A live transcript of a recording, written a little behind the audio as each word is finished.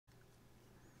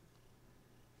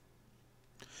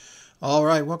All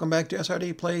right, welcome back to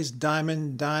SRD Plays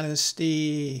Diamond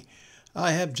Dynasty.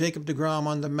 I have Jacob deGrom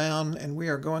on the mound, and we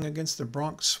are going against the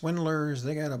Bronx Swindlers.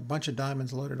 They got a bunch of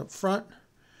diamonds loaded up front.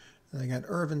 They got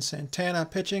Irvin Santana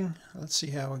pitching. Let's see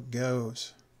how it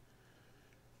goes.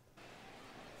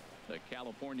 The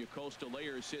California Coastal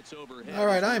Layer sits overhead. All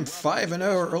right, I'm 5-0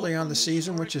 early on the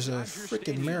season, which is a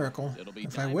freaking miracle.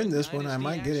 If I win this one, I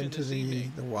might get into the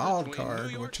wild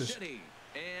card, which is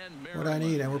what I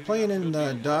need. And we're playing in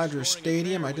Dodger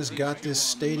Stadium. I just got this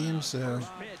stadium, so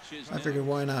I figured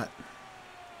why not.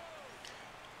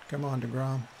 Come on,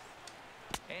 deGrom.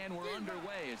 And we're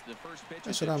underway as the first pitch.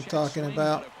 That's what I'm talking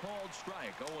about. Called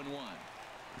strike, 0-1.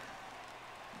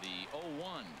 The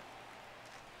 0-1.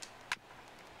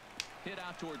 Hit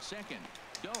out towards second.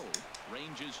 Doe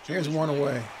ranges. Here's one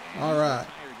away. All right.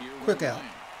 Quick out.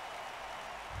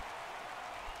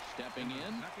 Stepping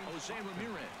in, Jose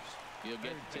Ramirez. He'll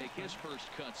get to take his first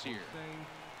cuts here.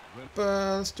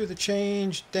 Let's do the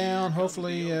change down.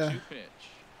 Hopefully.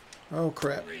 Oh,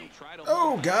 crap.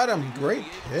 Oh, got him. Great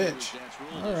pitch.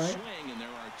 All right.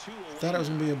 Thought it was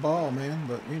going to be a ball, man,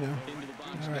 but, you know.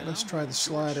 All right, let's try the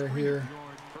slider here.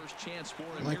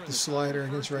 I like the slider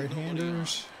against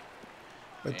right-handers.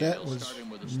 But that was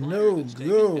no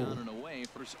go.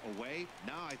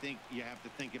 Now I think you have to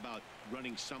think about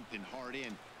running something hard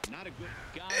in. Not a good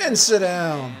and sit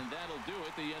down.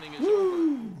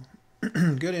 Woo.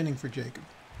 Good inning for Jacob.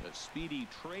 A speedy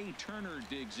Trey Turner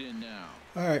digs in now.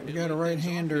 All right, we got a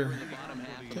right-hander.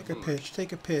 Take a pitch.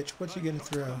 Take a pitch. What's he going to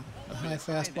throw? A high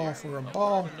fastball for a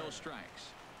ball. No strikes.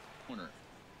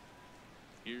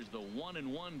 Here's the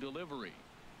 1-1 delivery.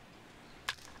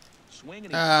 Swing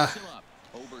and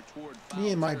over toward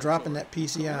me and my dropping that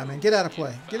PCI, man. Get out of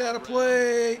play. Get out of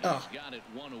play. Oh. Got it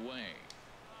one away.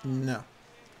 No.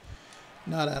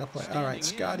 Not out of play. All right,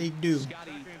 Scotty Doe.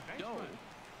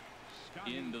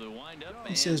 Into the windup.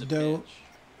 He says Doe.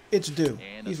 It's Doe.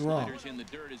 He's wrong. In the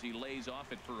dirt as he lays off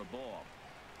it for a ball.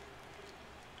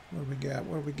 What do we got?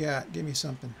 What do we got? Give me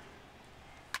something.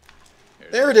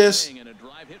 There it is. And a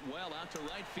drive hit well out to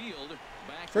right field.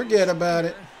 Forget about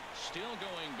it. Still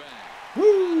going back.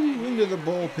 Woo! Into the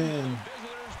bullpen.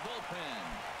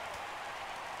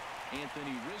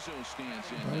 Anthony Rizzo stands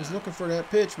in. I was looking for that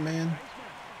pitch, man.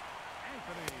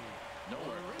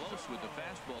 Nowhere close with the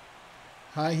fastball.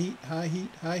 High heat, high heat,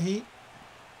 high heat.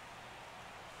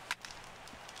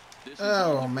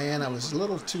 Oh, man, I was a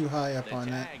little too high up on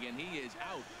that.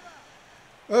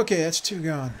 Okay, that's two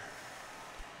gone.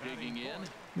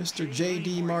 Mr.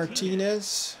 J.D.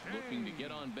 Martinez. Looking to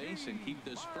get on base and keep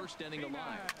this first inning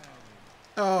alive.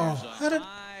 Oh, how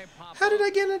did I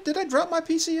get it? Did I drop my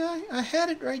PCI? I had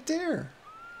it right there.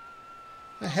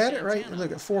 I had it right.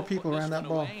 Look at 4 people around that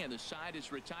ball.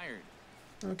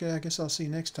 Okay, I guess I'll see you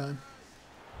next time.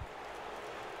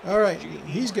 All right,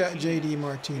 he's got J.D.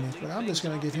 Martinez, but I'm just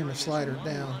going to give him a slider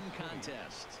down.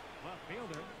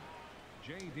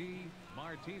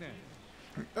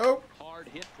 Oh. Hard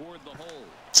hit toward the hole.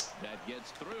 That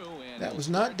gets through, and that was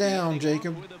not down,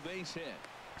 Jacob.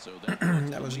 So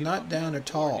that was not down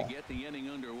at all.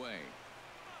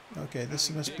 Okay, this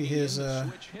must be his.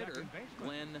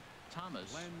 Glenn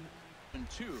Thomas.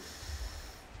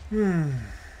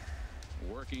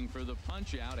 Working for the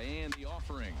punch out and the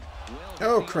offering.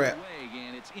 Oh crap!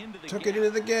 Took it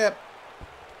into the gap.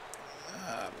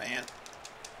 Oh man!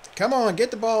 Come on,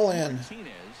 get the ball in.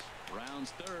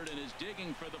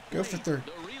 Go for third.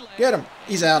 Get him.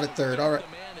 He's out at third. All right.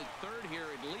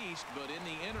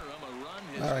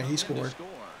 All right, he scored.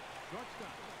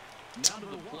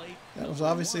 That was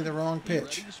obviously the wrong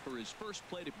pitch.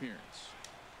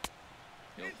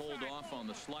 He'll hold off on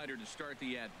the slider to start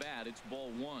the at-bat. It's ball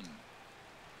 1.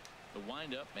 The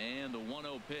windup and the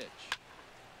 1-0 pitch.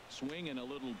 Swing and a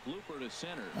little blooper to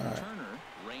center. Right. Turner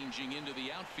ranging into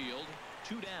the outfield.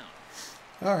 2 down.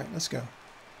 All right, let's go.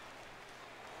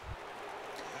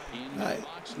 I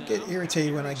get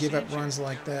irritated when I give up runs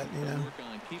like that, you know.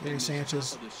 Gary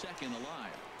Sanchez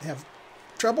have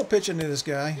trouble pitching to this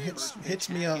guy. Hits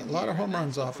me a lot of home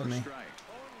runs off of me.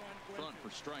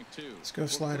 Let's go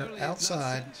slider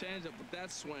outside.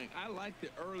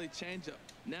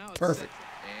 Perfect.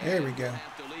 There we go.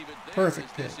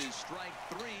 Perfect pitch.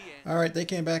 All right, they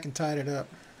came back and tied it up.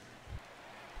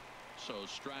 So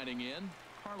striding in,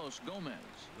 Carlos Gomez.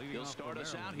 He'll start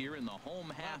us out here in the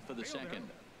home half of the second.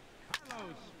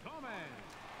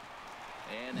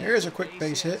 And there's a quick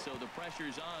base hit. So the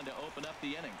pressure's on to open up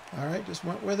the inning. All right, just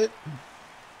went with it.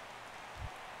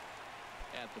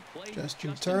 At the plate,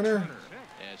 Justin Turner.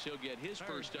 As he'll get his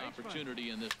first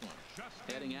opportunity in this one.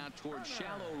 Heading out towards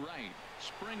shallow right.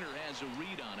 Springer has a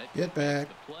read on it. Get back.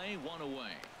 The play, 1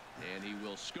 away. And he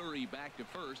will scurry back to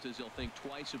first as he'll think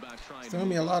twice about trying. Throw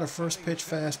me a lot of first pitch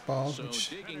fastballs,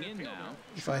 which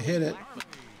if I hit it,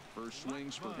 first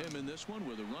swings for him in this one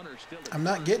with a runner still. I'm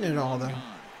not getting it all though.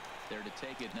 There to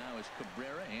take it now is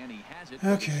Cabrera, and he has it.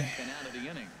 Okay. Out of the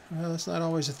inning. Well, that's not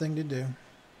always a thing to do.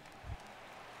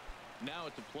 Now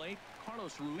at the plate,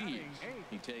 Carlos Ruiz.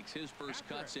 He takes his first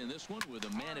cuts in this one with a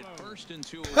man at first and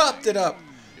 2 away. Popped it up.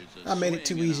 I made it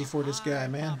too easy for this guy,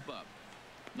 man.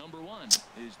 Number one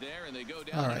is there, and they go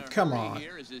down. All right, come on. You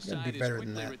gotta be better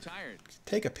than that. Retired.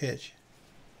 Take a pitch.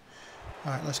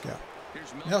 All right, let's go.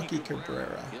 Melky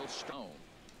Cabrera. He'll stone.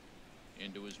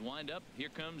 Into his windup. Here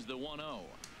comes the 1-0.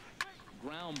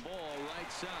 Ground ball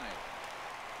right side.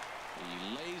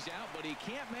 He lays out, but he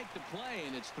can't make the play,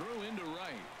 and it's through into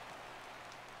right.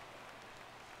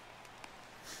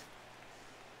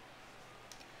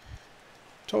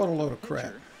 Total load of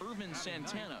crap. Irvin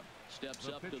Santana steps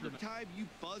up to the time you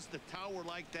buzz the tower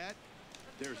like that,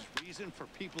 there's reason for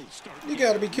people to start. You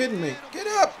got to be kidding me. Get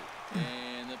up.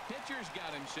 And the pitcher's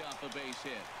got himself a base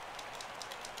hit.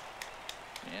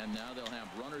 And now they'll have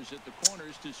runners at the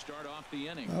corners to start off the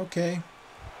inning. Okay.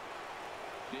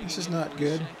 This is not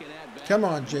good. Come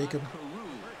on, Jacob.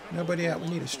 Nobody out. We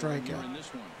need a strikeout.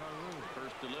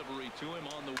 First delivery to him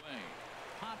on the way.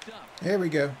 Popped up. There we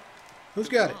go. Who's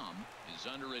got it? Is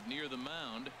under it near the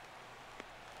mound.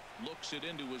 Looks it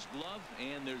into his glove,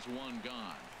 and there's one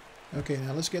gone. Okay,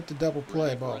 now let's get the double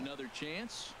play ball. Another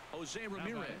chance. Jose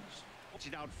Ramirez. Watch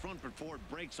it out front before it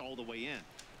breaks all the way in.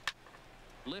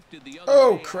 Lifted the other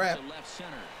oh crap! left center.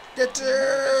 Get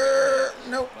there!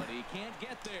 Nope. But he can't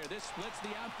get there. This splits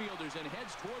the outfielders and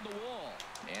heads toward the wall.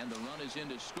 And the run is in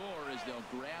to score as they'll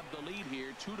grab the lead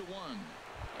here, 2-1.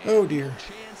 Oh dear.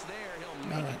 Chance there. He'll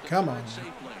make all right, it come on.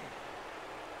 Safely.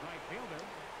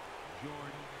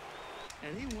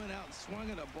 And he went out and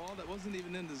swung at a ball that wasn't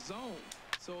even in the zone.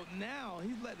 So now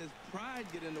he's letting his pride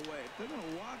get in the way. If they're going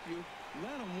to walk you,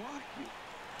 let them walk you.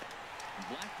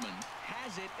 Blackman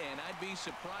has it, and I'd be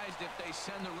surprised if they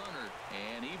send the runner.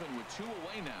 And even with 2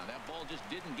 away now, that ball just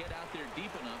didn't get out there deep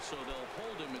enough, so they'll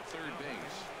hold him at third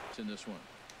base. It's in this one.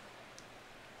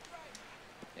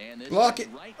 And this block it.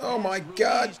 Right, oh my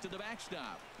God. To the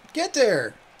backstop. Get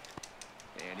there.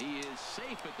 And he is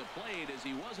safe at the plate as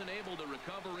he wasn't able to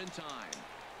recover in time.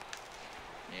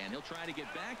 And he'll try to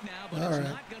get back now, but it's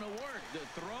not going to work. The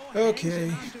throw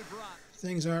okay.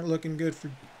 Things aren't looking good for...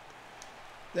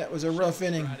 That was a rough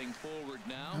inning.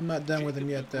 I'm not done with him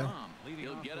yet, though.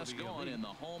 He'll get us going in the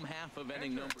home half of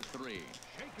inning number 3.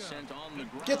 Sent on the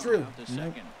ground. Get through.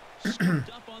 Nope.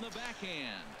 Up on the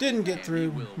backhand. Didn't get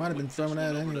through. Might have been thrown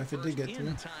out anyway if it did get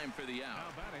through.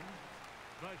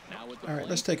 All right,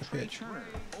 let's take a pitch.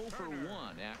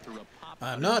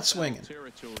 I'm not swinging.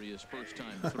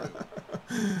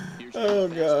 Oh,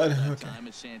 God. Okay.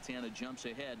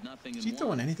 Is he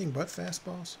throwing anything but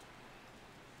fastballs?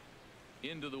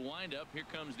 Into the windup. Here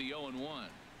comes the 0-1.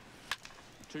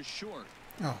 To short.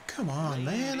 Oh, come on,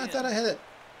 man. I thought I had it.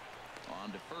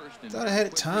 On to first. I thought I had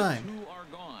it timed. 2 are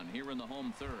gone here in the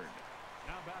home third.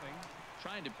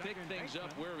 Trying to pick things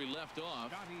up where we left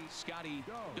off. Scotty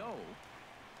Doe.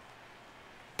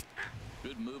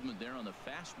 Good movement there on the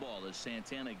fastball as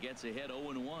Santana gets ahead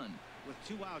 0-1. With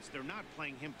 2 outs, they're not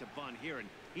playing him to bunt here, and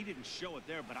he didn't show it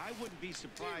there, but I wouldn't be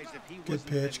surprised if he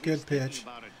wasn't good pitch.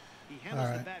 About it. He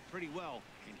handles the bat pretty well,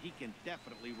 and he can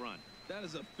definitely run. That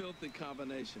is a filthy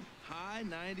combination. High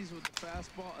 90s with the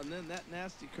fastball, and then that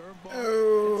nasty curveball.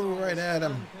 Oh, right at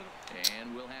him.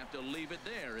 And we'll have to leave it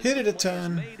there. Hit it a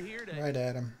ton. Right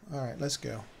at him. All right, let's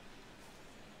go.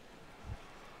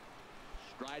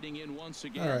 Striding in once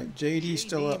again. All right, JD's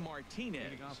still up.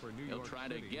 Martinez. He'll try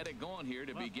to get it going here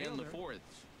to begin the 4th.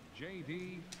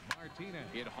 JD Martinez.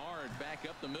 Hit hard back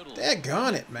up the middle.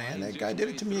 Daggone it, man. That guy did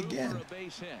it to me again.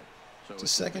 It's a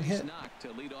second hit.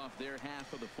 To lead off their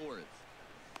half of the 4th.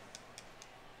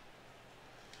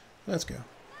 Let's go.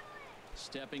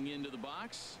 Stepping into the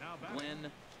box,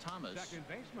 Glenn Thomas. Second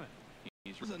baseman.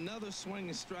 There's another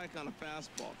swinging strike on a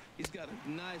fastball. He's got a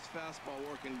nice fastball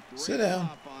working. Sit Great down.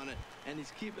 pop on it, and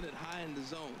he's keeping it high in the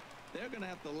zone. They're going to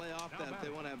have to lay off that if they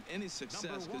want to have any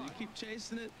success, because you keep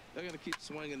chasing it, they're going to keep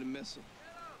swinging and missing.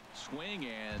 Swing,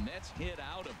 and that's hit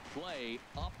out of play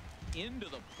up into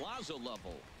the plaza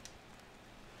level.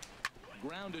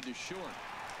 Grounded to short.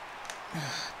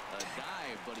 A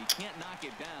dive, but he can't knock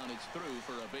it down. It's through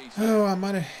for a base hit. Oh, I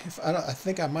might have. I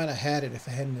think I might have had it if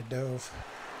I hadn't have dove.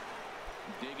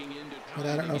 Digging into but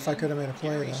I don't know if I could have made a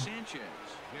play though. Sanchez.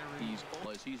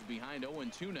 He's behind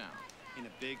 0-2 now. In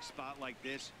a big spot like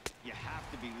this, you have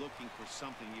to be looking for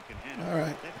something you can handle. All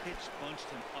right. That pitch bunched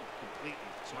him up completely,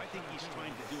 so I think he's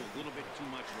trying to do a little bit too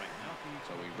much right now.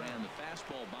 So he ran the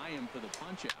fastball by him for the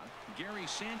punch-out. Gary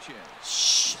Sanchez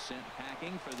sent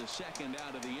packing for the second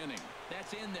out of the inning.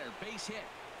 That's in there, base hit.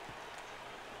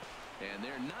 And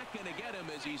they're not going to get him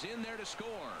as he's in there to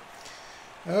score.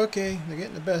 Okay, they're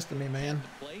getting the best of me, man.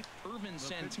 Plate, Irvin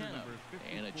Santana,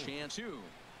 and a chance to.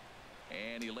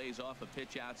 And he lays off a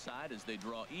pitch outside as they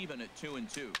draw even at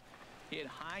 2-2. Hit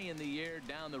high in the air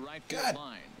down the right field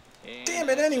line. And damn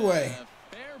it anyway.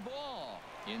 Fair ball.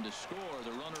 In to score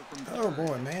the runner from third. Oh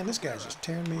boy, man, this guy's just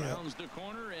tearing me up. Rounds the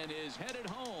corner and is headed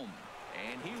home.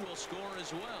 And he will score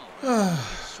as well. It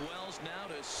swells now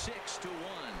to 6-1.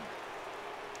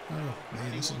 Oh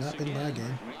man, this has not been my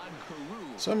game.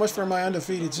 So much for my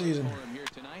undefeated season. Here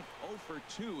tonight, 0 for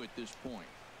 2 at this point.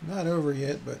 Not over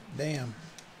yet, but damn.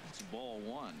 It's ball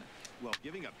one. Well,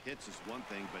 giving up hits is one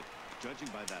thing, but judging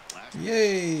by that last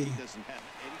Yay. he doesn't have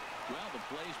any. Well, the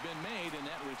play's been made, and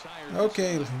that retires.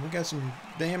 Okay, we got some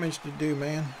damage to do,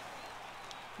 man.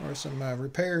 Or some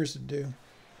repairs to do.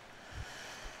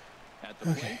 At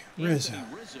the Okay, plate, Rizzo.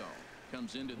 Rizzo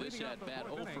comes into this at bat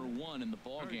 0 for 1 in the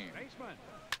ball game.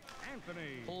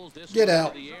 Pulls this Get one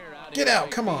out. to the air out Get in out,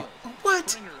 right come on. field. What?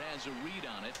 Springer has a read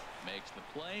on it, makes the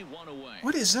play, 1 away.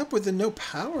 What is up with the no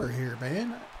power here,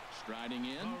 man? Striding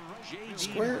in, J.D.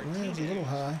 Square, well, it's a little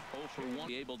high. 0 for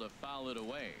 1, able to foul it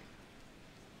away.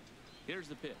 Here's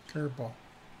the pitch. Curveball.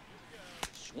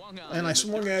 Swung on And I in the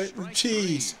swung dirt, at it. strike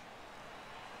Jeez. 3.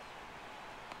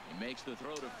 He makes the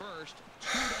throw to first.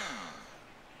 2 down.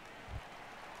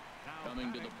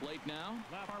 Coming to the plate now,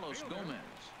 Carlos Gomez.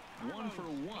 1 for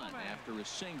 1 after a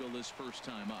single his first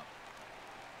time up.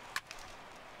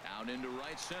 Out into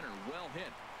right center, well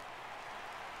hit.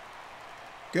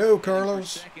 Go, For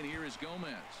Carlos. second, here is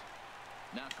Gomez.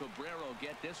 Now Cabrera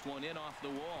get this one in off the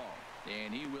wall,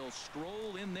 and he will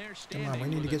stroll in there Come standing. on, we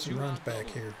need to with a get some runs 2-out back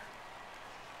double. here.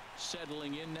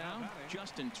 Settling in now,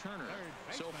 Justin Turner.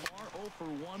 So far, 0 for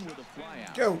 1 with a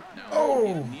flyout. Go. Now,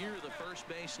 Oh. near the first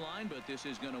base line, but this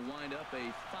is going to wind up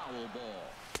a foul ball.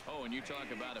 Oh, and you talk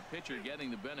about a pitcher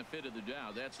getting the benefit of the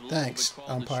doubt. That's a little Thanks, bit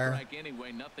called umpire. a strike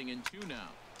anyway. 0-2 now.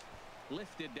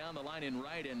 Lifted down the line in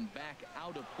right and back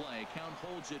out of play. Count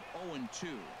holds it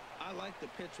 0-2. I like the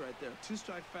pitch right there.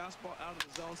 2-strike fastball out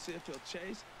of the zone. See if he'll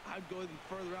chase. I'd go even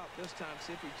further out this time.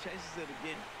 See if he chases it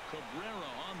again. Cabrera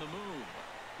on the move.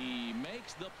 He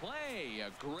makes the play. A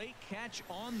great catch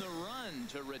on the run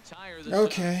to retire the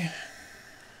Okay. side.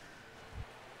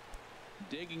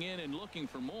 Digging in and looking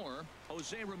for more,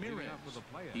 Jose Ramirez.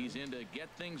 He's in to get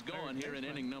things going here in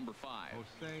inning number 5.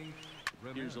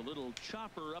 Here's a little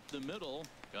chopper up the middle.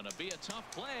 Gonna be a tough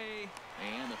play.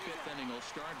 And the 5th inning will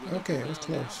start with Okay, a it was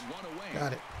ground close. out, 1 away.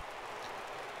 Got it.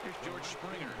 Here's George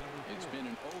Springer. It's been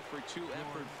an 0 for 2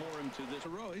 effort for him to this.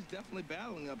 He's definitely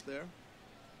battling up there.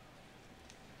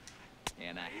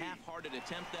 And a half-hearted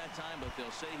attempt that time, but they'll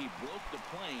say he broke the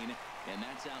plane, and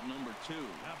that's out number 2.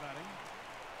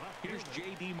 Here's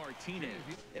J.D. Martinez.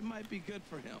 It might be good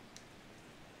for him.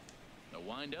 The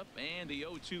windup and the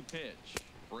 0-2 pitch.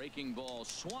 Breaking ball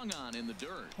swung on in the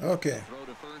dirt. Okay. Throw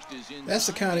to first is in. That's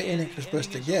the kind of inning you're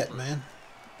supposed to get, man.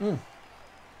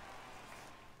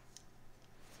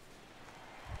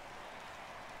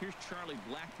 Here's Charlie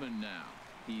Blackmon now.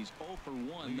 He's 0 for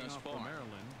 1 thus far.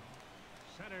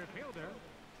 Center fielder.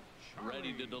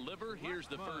 Ready to deliver. Here's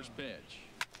the first pitch.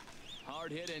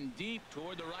 Hard hit and deep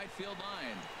toward the right field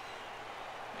line.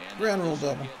 And Ground rule this will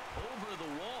double. get over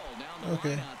the wall down the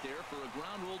Okay. line out there for a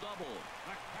ground rule double.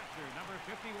 The catcher, number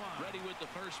 51. Ready with the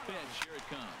first pitch. Here it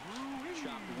comes.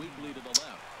 Chopped weakly to the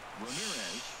left.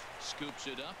 Ramirez scoops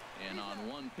it up, and on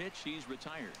one pitch, he's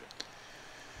retired.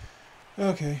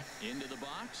 Okay. Into the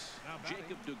box,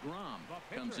 Jacob deGrom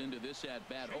comes into this at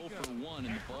bat 0 for 1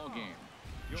 in the ball game.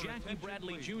 Jackie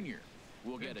Bradley Jr.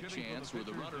 will get a chance with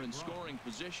a runner in scoring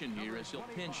position here as he'll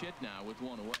pinch hit now with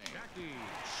 1 away.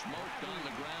 Smoked on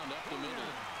the ground up the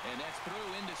middle, and that's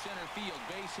through into center field.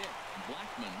 Base hit.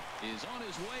 Blackmon is on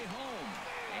his way home,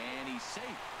 and he's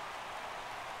safe.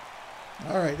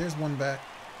 All right, there's one back.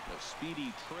 The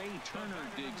speedy Trey Turner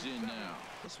digs in now.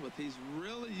 He's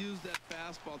really used that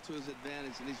fastball to his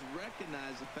advantage, and he's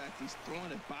recognized the fact he's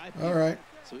throwing it by people. All right.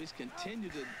 So he's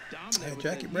continued to dominate. Hey, with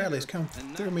Jackie that Bradley's heater come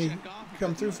and through not me. check off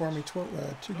Come as through much. for me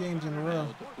 2 games in a row.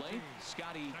 At the plate,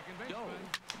 Scotty Doe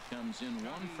comes in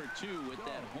 1 for 2 with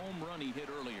that home run he hit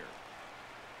earlier.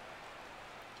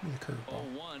 Give me the curveball.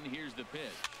 0-1. Here's the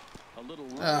pitch. A little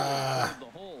roll Ah.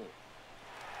 toward the hole.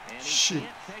 And he Shoot.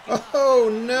 can't take it up. Oh,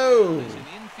 no. It's an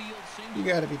infield single.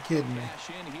 You got to be kidding me. Cash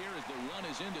in here as the run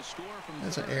is in to score from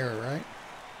That's an third. error, right?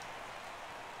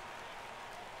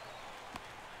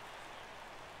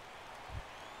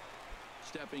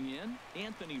 Stepping in,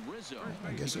 Anthony Rizzo.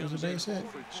 I guess it was a base hit.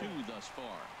 For 2 thus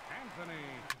far. Anthony.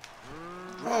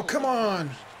 Oh, come on.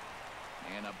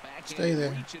 And a backhand Stay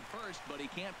there. reach at first, but he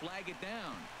can't flag it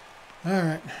down. All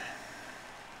right.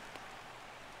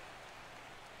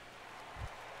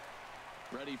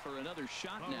 Ready for another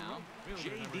shot now.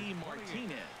 J.D.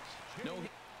 Martinez. No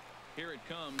hit. Here it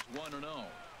comes, 1-0.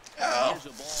 Oh, Here's a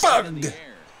ball in fug. the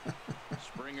air.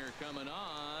 Springer coming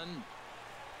on.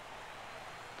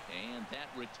 And that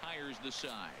retires the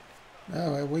side.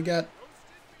 Oh, we got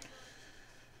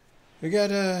how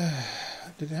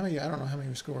many? I don't know how many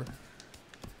we scored.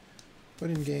 Put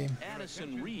in game.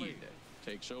 Addison Reed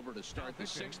takes over to start the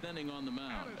 6th inning on the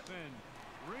mound.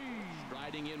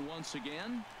 Striding in once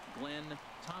again, Glenn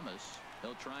Thomas.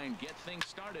 They'll try and get things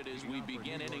started as we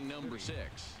begin inning number 6.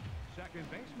 Second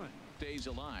baseman. Stays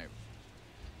alive.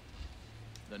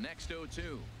 The next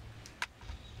 0-2.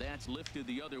 That's lifted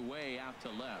the other way out to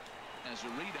left. Has a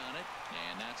read on it,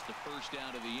 and that's the first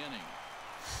out of the inning.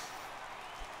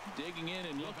 Digging in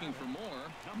and looking for more.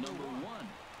 Number 1.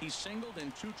 He's singled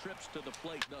in 2 trips to the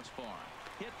plate thus far.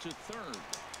 Hit to third.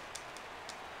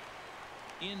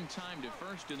 In time to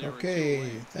first, and there are 2 Okay, away.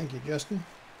 thank you, Justin.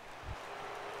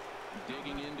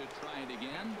 Digging in to try it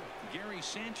again. Gary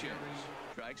Sanchez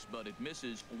strikes, but it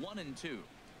misses 1-2.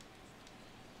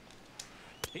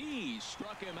 He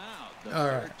struck him out. The All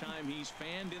third right. time he's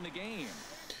fanned in the game.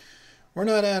 We're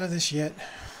not out of this yet.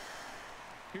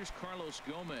 Here's Carlos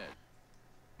Gomez.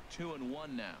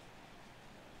 2-1 now.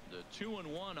 The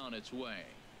 2-1 on its way.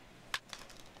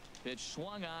 Pitch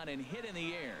swung on and hit in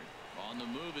the air. On the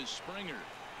move is Springer.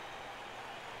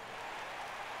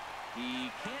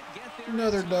 He can't get there.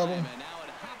 Another in time, double. And now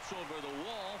it hops over the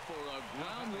wall for a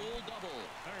ground rule double.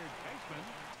 Third baseman.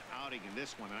 Outing in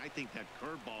this one, and I think that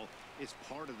curveball is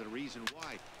part of the reason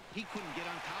why he couldn't get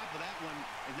on top of that one,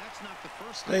 and that's not the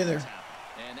first Stay time there. that's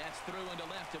happened. And that's through into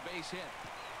left, a base hit.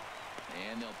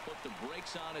 And they'll put the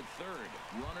brakes on at third.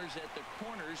 Runners at the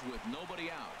corners with nobody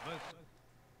out.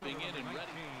 Being in and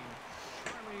ready.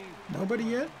 Nobody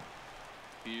yet?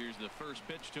 Here's the first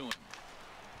pitch to him.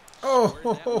 Oh,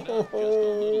 Squared that one up just a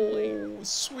little late.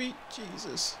 sweet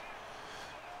Jesus.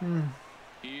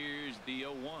 Here's the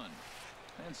 0-1.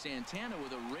 And Santana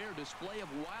with a rare display of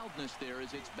wildness there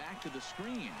as it's back to the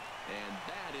screen. And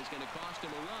that is going to cost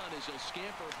him a run as he'll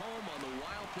scamper home on the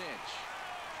wild pitch.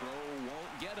 Throw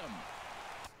won't get him.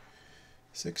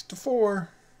 6-4.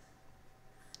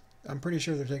 I'm pretty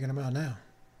sure they're taking him out now.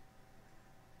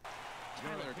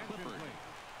 Tyler Clippard.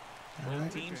 All Both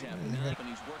right. teams have 9, and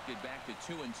he's worked it back to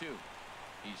 2-2.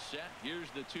 He's set. Here's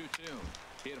the 2-2.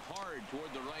 Hit hard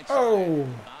toward the right side. Oh.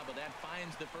 But that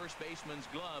finds the first baseman's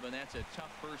glove, and that's a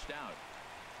tough first out.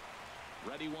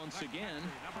 Ready once again,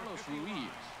 Carlos Ruiz.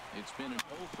 It's been an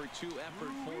 0-for-2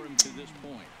 effort for him to this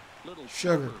point. Little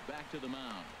Sugar. Schwarber back to the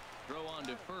mound. Throw on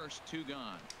to first, 2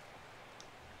 gone.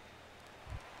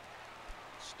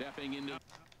 Stepping into.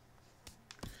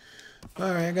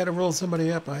 All right, I got to roll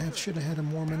somebody up. I should have had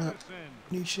him warming up.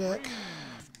 Nishak.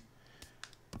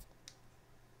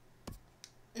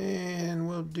 And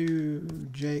we'll do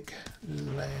Jake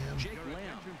Lamb. Jake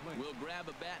Lamb will grab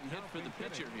a bat and hit for the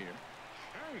pitcher here.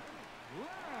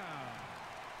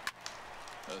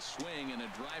 A swing and a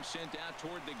drive sent out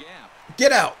toward the gap.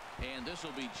 Get out. And this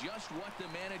will be just what the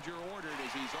manager ordered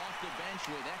as he's off the bench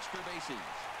with extra bases.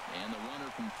 And the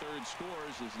runner from third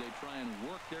scores as they try and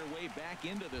work their way back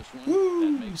into this one.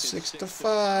 Woo, That makes it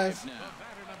 6-5. now.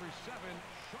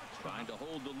 Trying to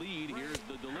hold the lead. Here's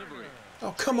the delivery.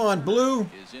 Oh, come on, Blue.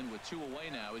 Is in with 2 away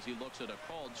now as he looks at a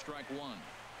called strike 1.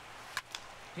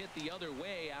 Hit the other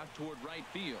way out toward right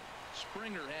field.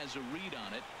 Springer has a read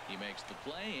on it. He makes the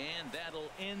play, and that'll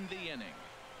end the inning.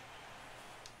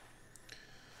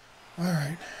 All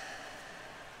right.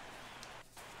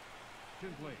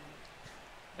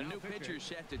 A new pitcher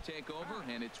set to take over,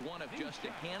 and it's one of just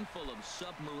a handful of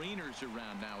submariners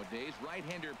around nowadays.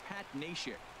 Right-hander Pat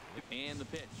Neshek. And the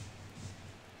pitch.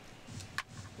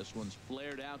 This one's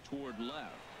flared out toward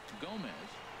left. Gomez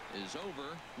is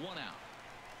over, 1 out.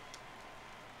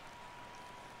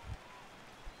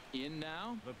 In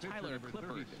now, Tyler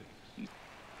Clippard.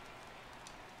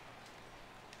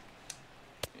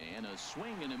 And a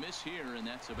swing and a miss here, and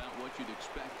that's about what you'd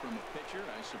expect from a pitcher,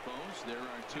 I suppose. There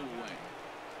are 2 away.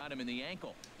 Got him in the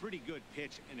ankle. Pretty good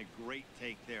pitch and a great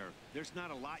take there. There's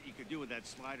not a lot you could do with that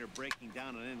slider breaking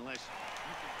down and unless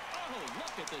you can. Oh,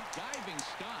 look at the diving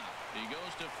stop. He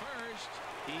goes to first.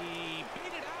 He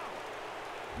beat it out.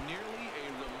 Nearly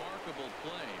a remarkable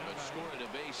play, but scored a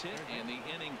base hit, and the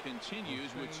inning continues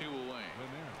with 2 away.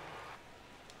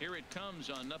 Here it comes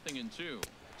on 0-2.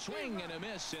 Swing and a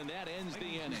miss, and that ends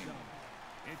the inning.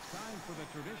 It's time for the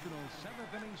traditional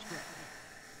 7th inning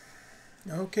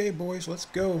stretch. Okay, boys, let's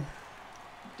go.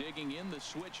 Digging in the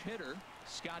switch hitter,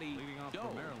 Scotty Doe.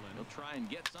 He'll try and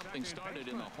get something started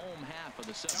in the home half of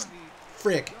the 7th.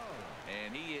 Frick.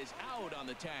 And he is out on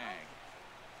the tag.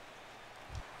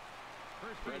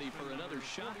 Ready for another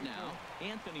shot now.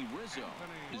 Anthony Rizzo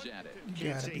is at it. You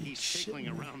can't say he's tickling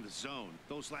around the zone.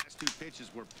 Those last 2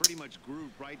 pitches were pretty much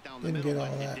grooved right down the Didn't middle.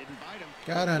 get all that. Didn't bite him.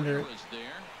 Got under it. There,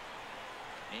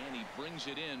 and he brings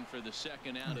it in for the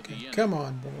second out of the inning. Come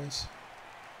on, boys.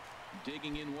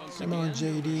 Digging in once Come again. on,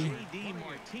 JD. JD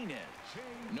Martinez.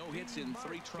 No hits in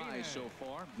 3 tries so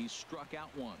far. He's struck out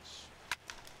once.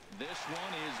 This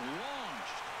one is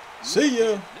launched. See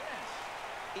ya.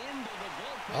 Into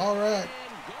the bullpen. All right.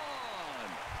 And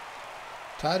gone.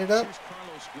 Tied it up. Here's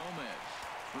Carlos Gomez.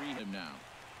 Free him now.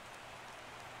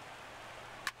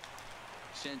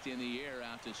 Sent in the air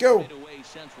out to Go. straightaway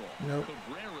central. Nope.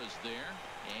 Cabrera's there,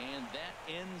 and that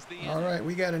ends the All inning. right,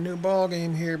 we got a new ball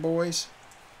game here, boys.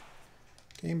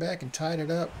 Came back and tied it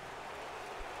up.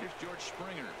 Here's George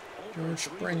Springer. George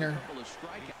Springer. Couple of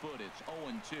strikeout. It's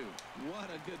 0-2. What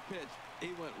a good pitch. He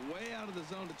went way out of the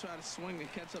zone to try to swing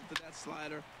and catch up to that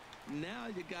slider. Now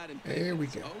you got him. There we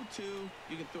go. 0-2.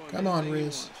 You can throw him Come on, anything you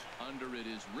Riz. want. Under it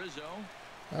is Rizzo.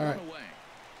 All right, Away.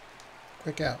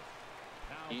 quick out.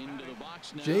 Into the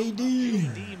box now. JD.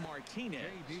 JD Martinez.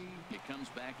 He comes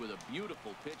back with a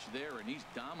beautiful pitch there, and he's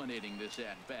dominating this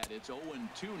at-bat. It's 0-2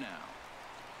 now.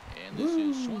 And this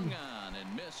is swung on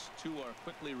and missed. 2 are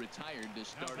quickly retired to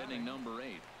start inning number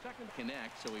 8.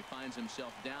 Connect, so he finds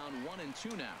himself down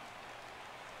 1-2 now.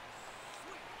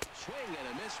 Swing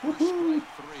and a miss for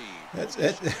strike 3. That's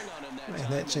it.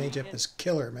 Man, that changeup is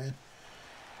killer, man.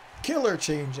 Killer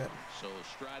changeup. So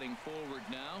striding forward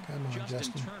now. Come on,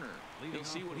 Justin. Turner. He'll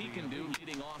see what he can do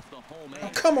leading off the home Oh,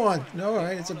 end. come on. No, all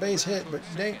right, it's a base hit, but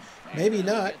maybe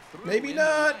not. Maybe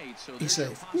not. He's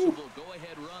safe. Woo. Go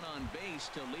ahead run on base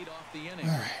to lead off the inning.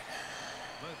 All right.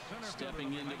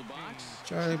 Stepping into the box.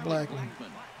 Charlie Blackman.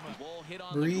 Ball hit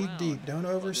on the Breathe ground. deep. Don't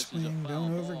overswing.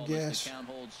 Don't overguess.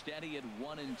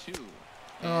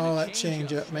 Oh, that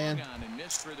changeup, man.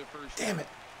 Damn it.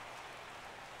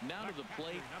 Now to the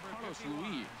plate, Carlos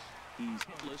Ruiz. He's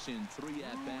hitless in 3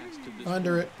 at-bats to this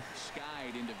Under point. it.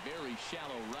 Skied into very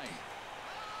shallow right.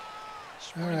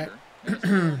 All right.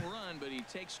 Springer, home run, but he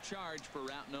takes charge for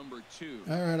route number 2.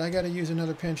 All right, I got to use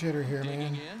another pinch hitter here, Digging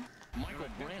man. in, Michael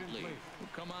Brantley will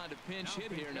come on to pinch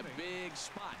hit here in a big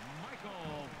spot.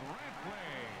 Michael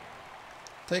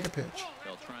Brantley. Take a pitch.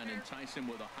 They'll try and entice him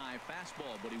with a high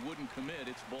fastball, but he wouldn't commit.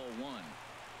 It's ball 1.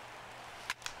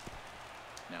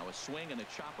 Now a swing and a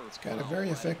chopper. It's got a very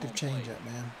effective changeup,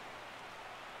 man.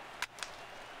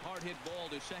 Hard hit ball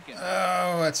to second.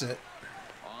 Oh, that's it.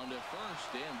 On to first,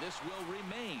 and this will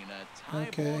remain a tie ball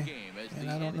Okay. game. As And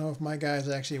the I don't know if my guy's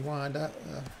actually wound up.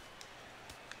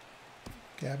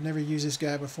 Okay, I've never used this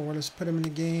guy before. Let's put him in the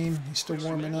game. He's still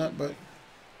warming up, but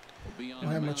don't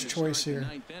have much choice here.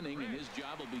 Inning, and his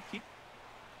job will be keep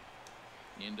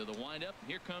into the windup.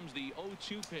 Here comes the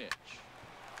 0-2 pitch.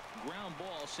 Ground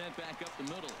ball sent back up the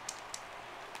middle.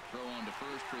 Throw on to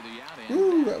first for the out end.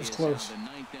 Ooh, that was close. The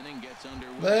 9th inning gets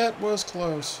underway. That was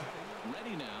close.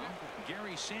 Ready now,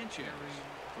 Gary Sanchez.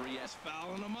 3S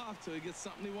Fouling him off till he gets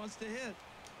something he wants to hit.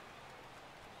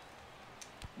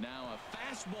 Now a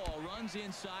fastball runs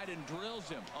inside and drills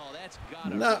him. Oh, that's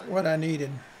gotta Not hurt. what I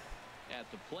needed. At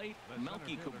the plate,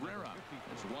 Melky Cabrera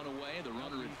has run away. The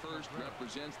runner at first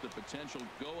represents the potential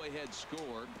go-ahead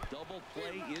score. Double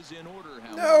play is in order,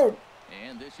 however. No!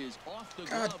 And this is off the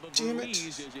God glove of damn it.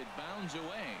 Ruiz as it bounds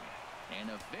away. And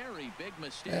a very big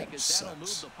mistake That as that'll move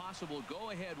sucks. the possible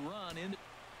go-ahead run in.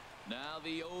 Now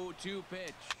the 0-2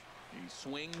 pitch. He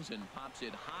swings and pops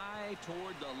it high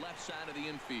toward the left side of the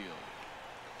infield.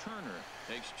 Turner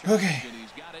takes charge, Okay. and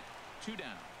he's got it. 2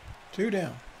 down. 2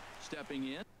 down. Stepping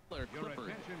in, Your Clippard.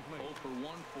 attention, please. 0 for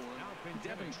 1 for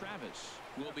Devin Travis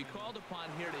will be called upon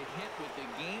here to hit with the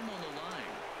game on the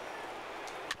line.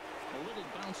 A little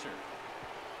bouncer.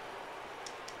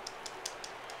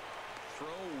 Throw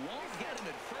won't get him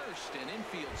at first. An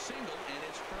infield single, and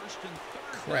it's first and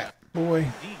third. Crap. Boy,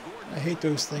 D. Gordon I hate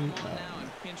those things. come on now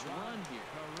and pinch run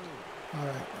here. All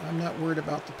right, I'm not worried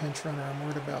about the pinch runner. I'm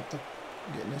worried about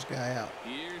getting this guy out.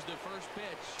 Here's the first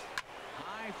pitch.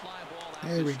 High fly ball out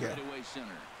There to we go. straightaway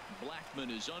center. Blackman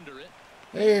is under it.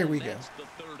 There we go. That's the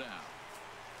 3rd out.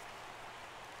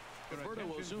 Roberto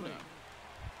Ozuna.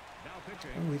 Now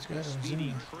pitching. Oh, he's got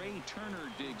Speedy Ozuna. Trey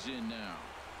Turner digs in now.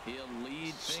 He'll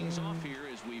lead things off here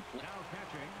as we play Now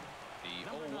catching.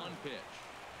 the 0-1 pitch.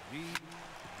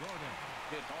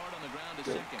 Hit hard on the ground to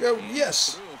second. Go,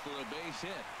 yes. Through for a base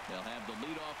hit. They'll have the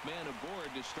leadoff man aboard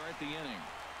to start the inning.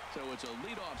 So it's a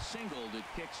leadoff single that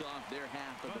kicks off their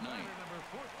half of the ninth.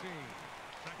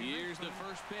 Here's the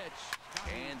first pitch.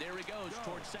 And there he goes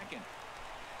towards second.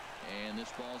 And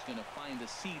this ball's going to find the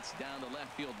seats down the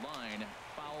left field line.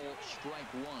 Foul,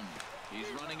 strike one. He's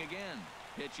running again.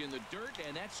 Pitch in the dirt,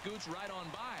 and that scoots right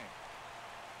on by.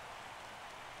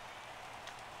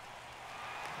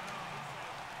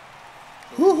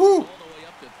 So woohoo! all the way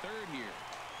up to third here.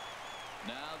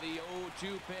 Now the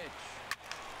 0-2 pitch.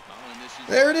 Oh, and this is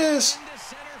There it is. into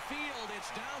center field. It's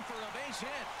down for a base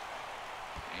hit.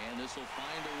 And this will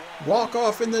find a wall. Walk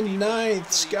off in the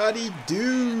ninth, Scotty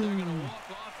Doo.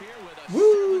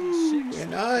 Woo!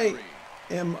 And I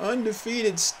am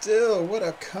undefeated still. What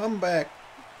a comeback.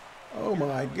 Oh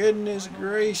my goodness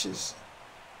gracious.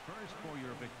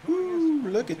 Woo,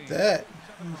 look at that.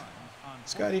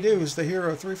 Scotty Doo is the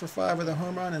hero. 3 for 5 with a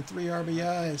home run and 3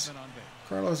 RBIs.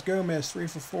 Carlos Gomez 3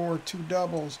 for 4, 2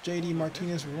 doubles. JD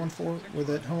Martinez 1-4 with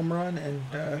a home run, and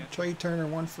Trey Turner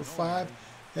 1 for 5.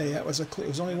 Hey, that was it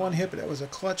was only one hit, but that was a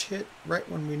clutch hit right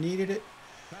when we needed it.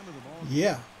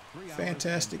 Yeah,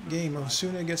 fantastic game.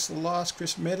 Osuna gets the loss.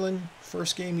 Chris Medlin,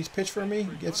 first game he's pitched for me,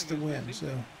 gets the win. So,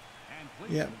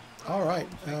 yeah, all right.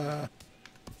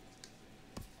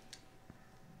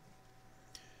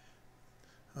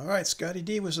 All right, Scotty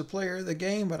D was the player of the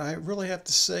game, but I really have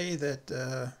to say that,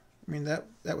 I mean, that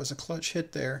was a clutch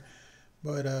hit there.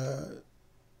 But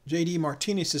JD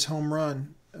Martinez's home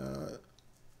run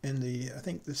in the, I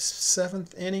think, the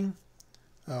 7th inning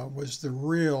was the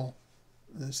real,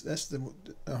 that's the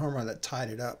home run that tied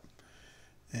it up.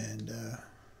 And,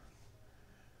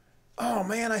 oh,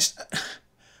 man,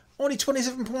 only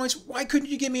 27 points. Why couldn't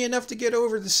you give me enough to get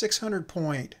over the 600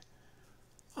 point?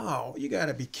 Oh, you got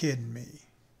to be kidding me.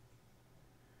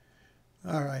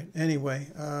 All right. Anyway,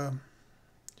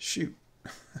 shoot.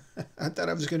 I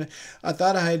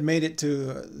thought I had made it to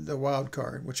the wild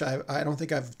card, which I don't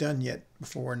think I've done yet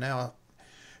before. Now,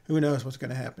 who knows what's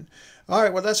going to happen. All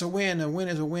right. Well, that's a win. A win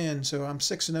is a win. So I'm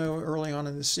 6-0 early on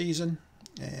in the season,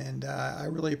 and I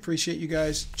really appreciate you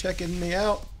guys checking me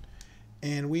out.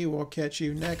 And we will catch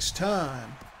you next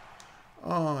time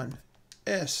on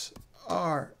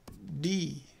SRD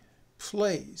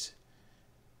Plays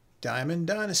Diamond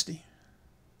Dynasty.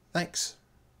 Thanks.